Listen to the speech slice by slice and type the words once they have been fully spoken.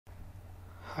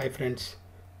Hi friends,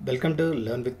 welcome to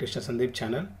Learn with Krishna Sandeep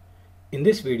channel. In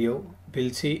this video, we'll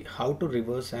see how to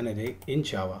reverse an array in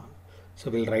Java. So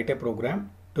we'll write a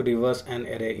program to reverse an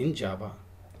array in Java.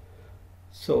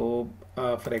 So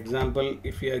for example,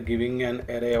 if we are giving an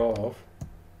array of,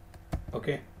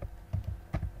 okay,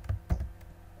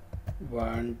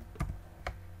 1,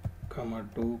 2,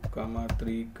 3,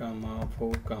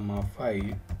 4,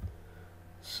 5.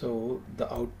 So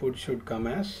the output should come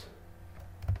as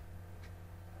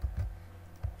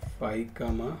 5,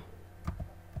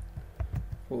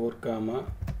 4,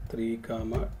 3,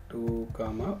 2,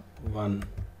 1.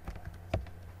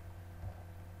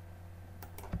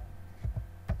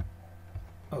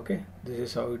 Okay, this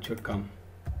is how it should come.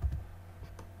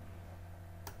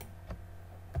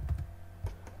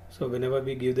 So whenever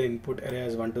we give the input array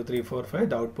as 1, 2, 3, 4, 5,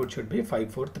 the output should be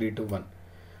 5, 4, 3, 2, 1.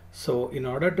 So in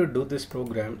order to do this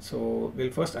program, so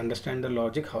we'll first understand the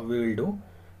logic, how we will do,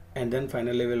 and then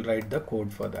finally we'll write the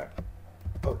code for that.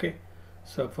 Okay,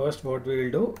 so first what we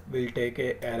will do, we'll take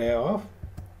a array of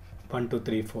 1, 2,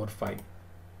 3, 4, 5.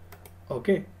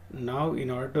 Okay, now in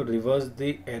order to reverse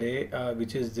the array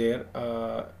which is there,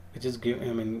 which is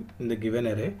in the given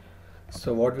array,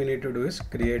 so what we need to do is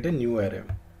create a new array.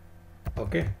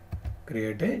 Okay,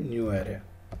 create a new array,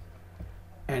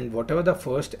 and whatever the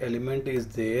first element is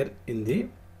there in the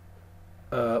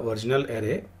original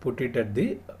array, put it at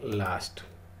the last.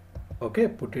 Okay,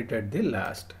 put it at the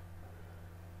last,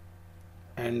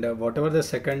 and whatever the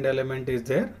second element is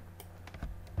there,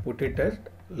 put it at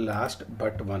last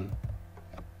but one.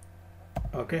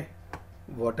 Okay,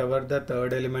 whatever the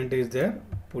third element is there,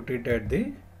 put it at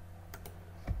the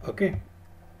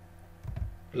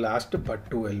last but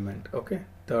two element. Okay,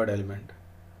 third element.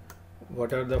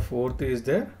 Whatever the fourth is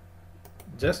there,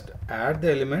 just add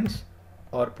the elements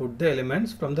or put the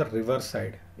elements from the reverse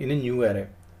side in a new array.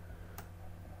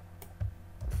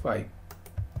 5.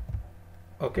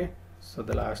 Okay, so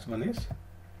the last one is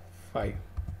 5.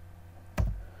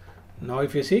 Now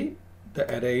if you see,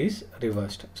 the array is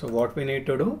reversed. So what we need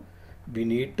to do, we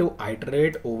need to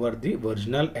iterate over the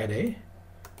original array,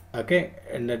 okay,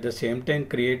 and at the same time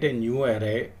create a new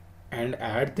array and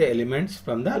add the elements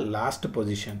from the last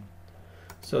position.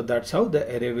 So that's how the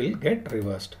array will get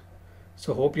reversed.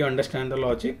 So hope you understand the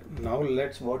logic. Now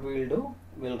what we will do,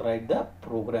 we'll write the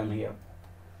program here.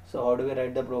 So how do we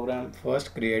write the program?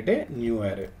 First create a new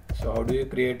array. So how do you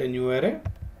create a new array?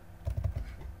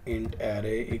 Int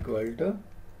array equal to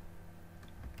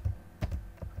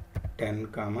 10,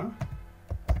 20,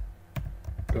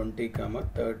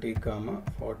 30,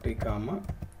 40,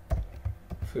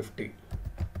 50.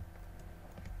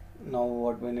 Now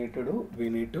what we need to do, we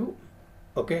need to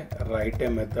write a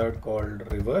method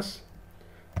called reverse,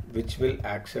 which will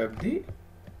accept the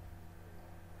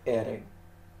array.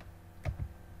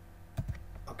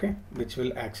 Okay, which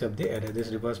will accept the array. This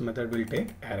reverse method will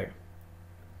take array,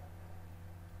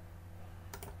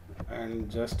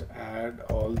 and just add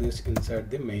all this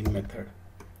inside the main method.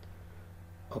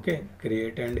 Okay,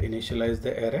 create and initialize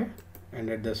the array, and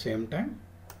at the same time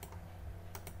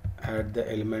add the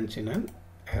elements in an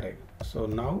array. So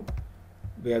now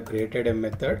we have created a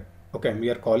method. Okay, we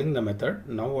are calling the method.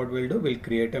 Now what we'll do, we'll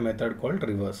create a method called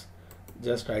reverse.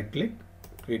 Just right click,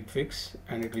 quick fix,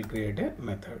 and it will create a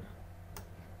method.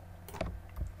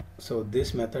 So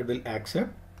this method will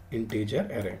accept integer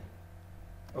array.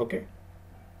 Okay,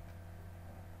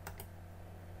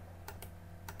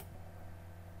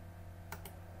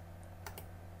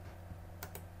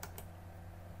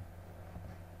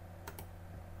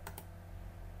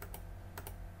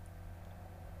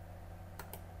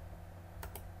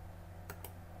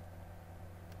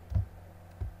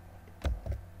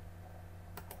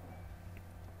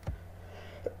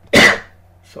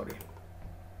 sorry.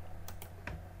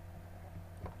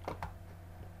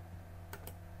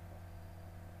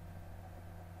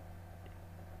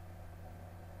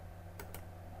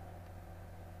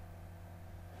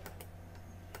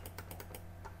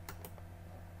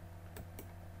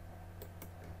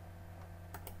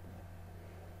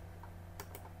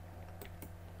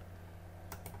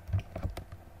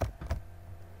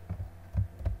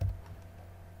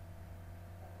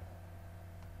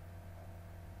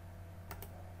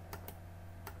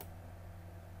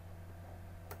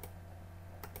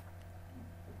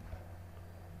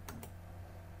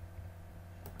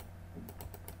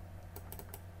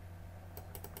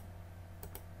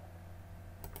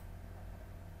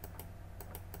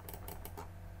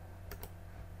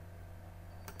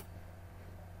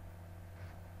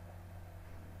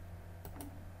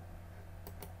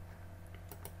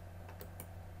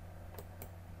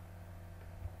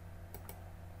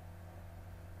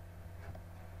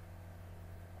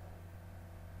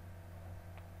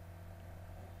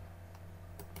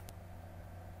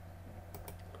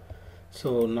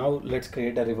 So now let's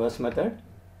create a reverse method.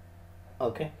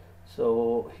 Okay,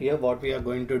 so here what we are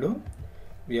going to do,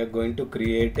 we are going to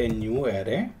create a new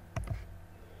array.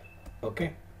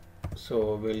 Okay,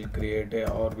 so we'll create a,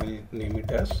 or we'll name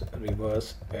it as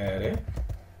reverse array.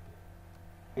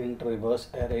 Int reverse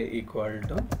array equal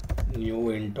to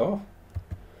new int of,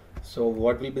 so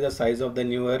what will be the size of the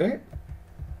new array?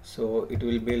 So it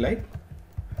will be like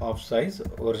of size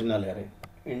original array,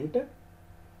 int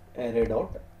array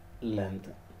dot length.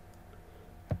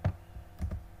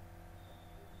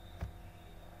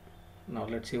 Now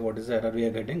let's see what is the error we are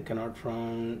getting. Cannot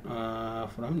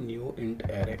from new int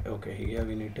array. Okay, here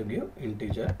we need to give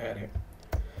integer array.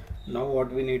 Now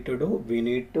what we need to do, we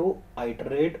need to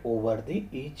iterate over the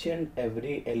each and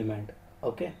every element.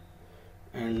 Okay,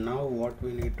 and now what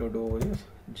we need to do is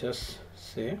just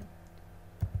say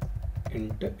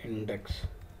int index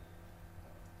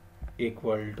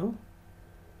equal to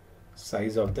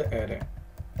size of the array.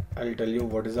 I'll tell you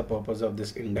what is the purpose of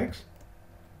this index.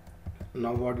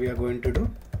 Now what we are going to do,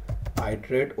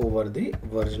 iterate over the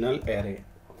original array.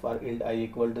 For int I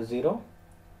equal to 0,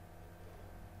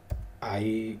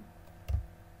 I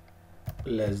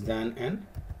less than n,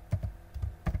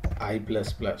 I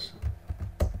plus plus.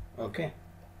 Okay,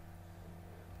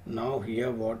 now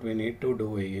here what we need to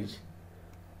do is,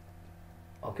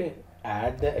 okay,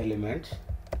 add the elements.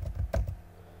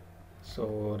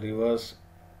 So reverse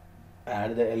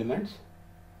add the elements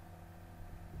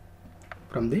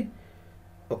from the,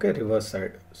 okay, reverse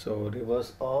side. So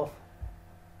reverse of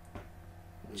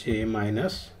j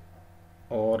minus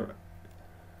or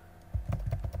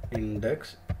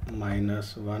index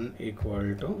minus 1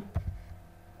 equal to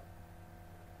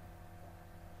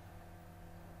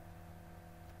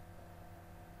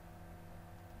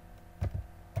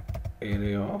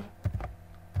array of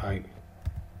I.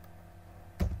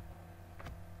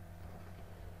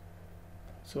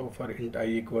 So for int I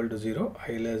equal to 0,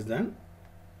 I less than,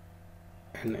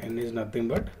 and n is nothing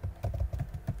but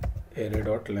array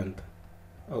dot length.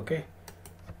 Okay,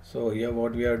 so here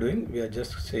what we are doing, we are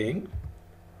just saying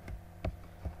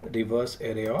reverse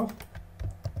array of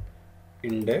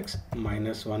index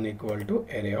minus 1 equal to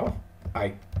array of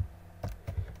I.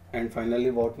 And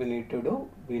finally what we need to do,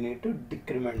 we need to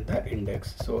decrement the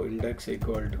index. So index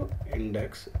equal to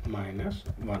index minus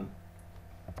 1.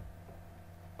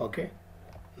 Okay,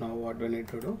 now what we need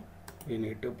to do, we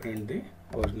need to print the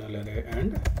original array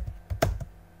and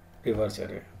reverse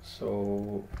array.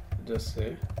 So just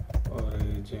say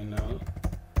original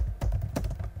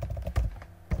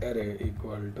array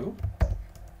equal to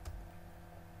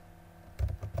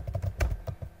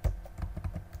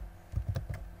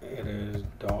arrays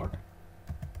dot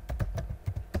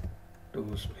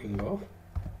to string of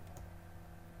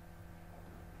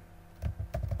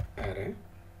array,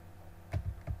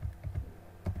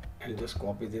 and just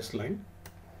copy this line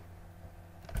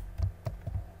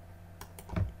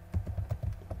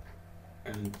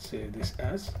and say this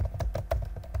as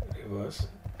reverse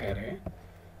array,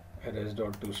 arrays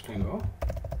dot to string of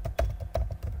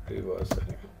reverse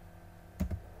array.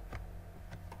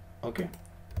 Okay,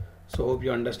 so hope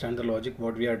you understand the logic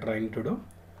what we are trying to do.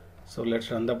 So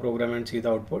let's run the program and see the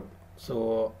output.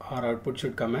 So our output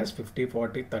should come as 50,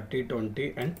 40, 30,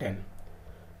 20 and 10.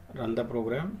 Run the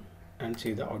program and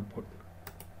see the output.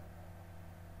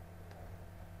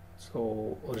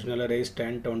 So original array is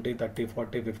 10, 20, 30,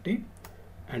 40, 50,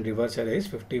 and reverse array is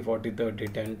 50, 40, 30,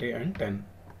 20 and 10.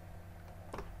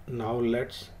 Now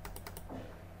let's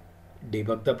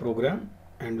debug the program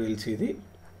and we'll see the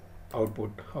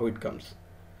output, how it comes.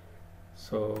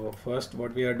 So first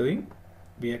what we are doing,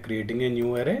 we are creating a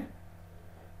new array.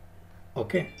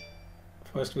 Okay,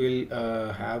 first we'll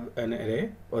have an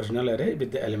array, original array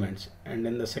with the elements, and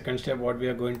in the second step what we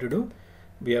are going to do,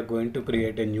 we are going to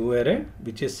create a new array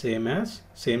which is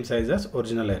same size as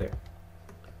original array.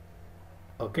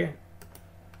 Okay,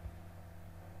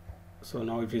 so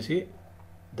now if you see,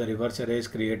 the reverse array is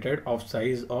created of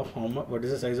size of how much, what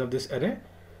is the size of this array,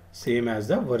 same as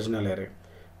the original array,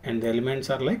 and the elements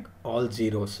are like all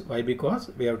zeros. Why? Because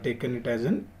we have taken it as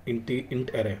an int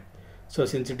array. So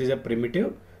since it is a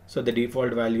primitive, so the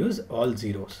default value is all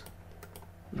zeros.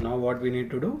 Now what we need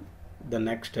to do, the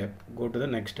next step, go to the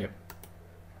next step,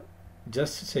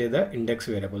 just say the index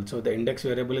variable. So the index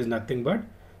variable is nothing but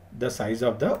the size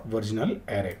of the original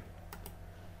array.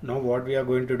 Now what we are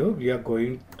going to do, we are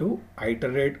going to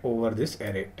iterate over this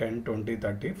array 10, 20,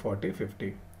 30, 40,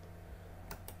 50.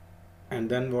 And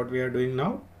then what we are doing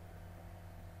now,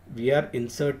 we are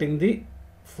inserting the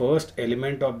first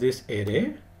element of this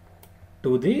array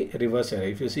to the reverse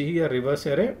array. If you see here reverse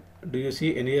array, do you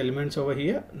see any elements over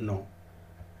here? No.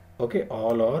 Okay,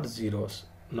 all are zeros.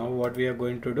 Now what we are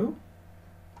going to do,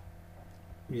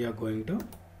 we are going to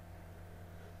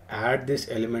add this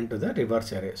element to the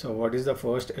reverse array. So what is the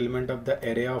first element of the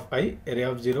array of I? Array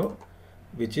of 0,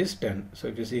 which is 10. So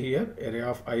if you see here, array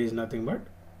of I is nothing but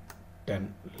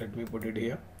 10. Let me put it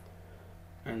here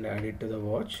and add it to the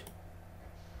watch.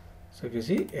 So if you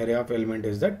see, array of element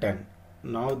is the 10.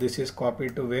 Now this is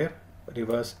copied to where?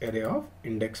 Reverse array of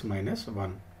index minus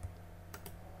 1.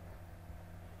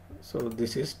 So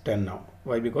this is 10 now.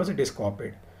 Why? Because it is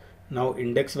copied. Now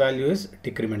index value is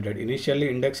decremented. Initially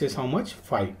index is how much?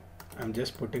 5. I'm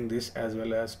just putting this as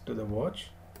well as to the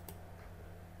watch.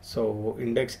 So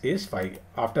index is 5.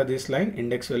 After this line,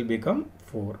 index will become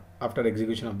 4 after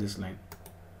execution of this line.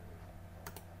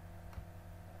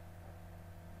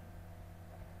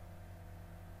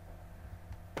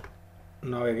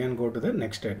 Now again go to the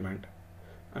next statement.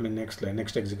 Next line,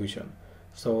 next execution.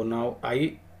 So now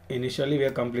I initially we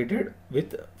are completed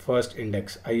with first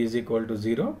index. I is equal to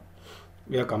 0.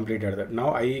 We have completed that.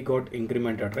 Now I got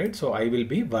incremented, right? So I will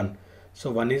be 1.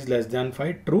 So 1 is less than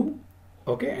 5, true.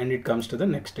 Okay, and it comes to the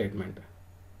next statement.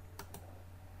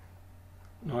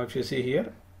 Now if you see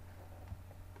here,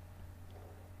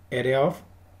 array of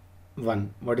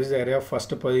 1. What is the array of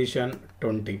first position?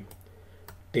 20.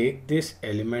 Take this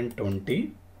element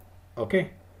 20.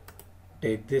 Okay,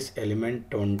 take this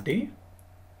element 20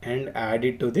 and add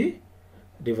it to the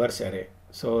reverse array.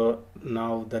 So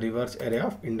now the reverse array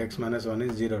of index minus 1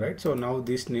 is 0, right? So now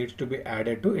this needs to be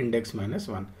added to index minus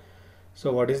 1.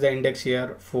 So what is the index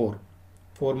here? 4.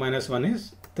 4 minus 1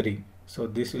 is 3. So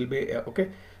this will be okay.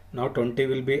 Now 20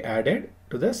 will be added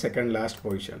to the second last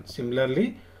position.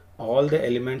 Similarly, all the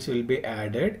elements will be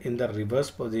added in the reverse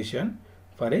position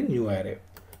for a new array.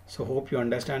 So hope you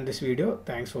understand this video.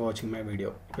 Thanks for watching my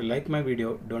video. If you like my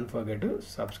video, don't forget to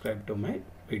subscribe to my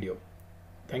video.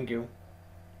 Thank you.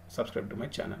 Subscribe to my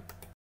channel.